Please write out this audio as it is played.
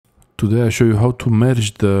Today I show you how to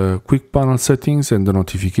merge the quick panel settings and the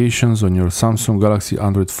notifications on your Samsung Galaxy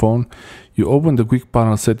Android phone. You open the quick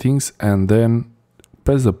panel settings and then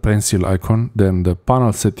press the pencil icon, then the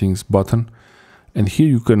panel settings button, and here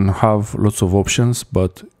you can have lots of options,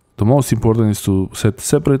 but the most important is to set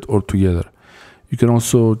separate or together. You can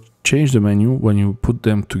also change the menu when you put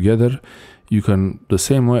them together. You can, the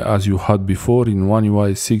same way as you had before in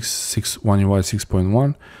OneUI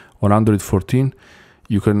 6.1 on Android 14,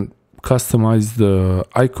 you can customize the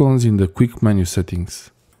icons in the quick menu settings.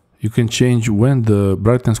 You can change when the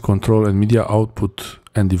brightness control and media output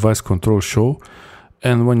and device control show,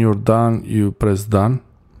 and when you're done you press done,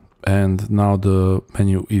 and now the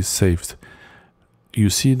menu is saved. You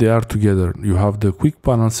see they are together. You have the quick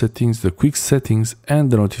panel settings, the quick settings and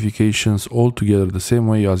the notifications all together the same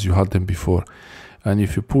way as you had them before. And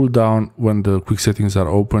if you pull down when the quick settings are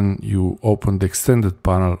open, you open the extended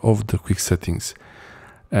panel of the quick settings.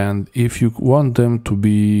 And if you want them to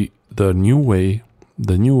be the new way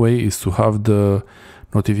is to have the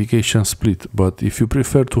notification split. But if you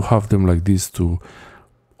prefer to have them like this, to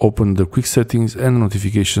open the quick settings and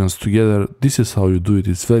notifications together, this is how you do it.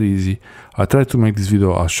 It's very easy. I tried to make this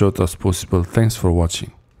video as short as possible. Thanks for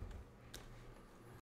watching.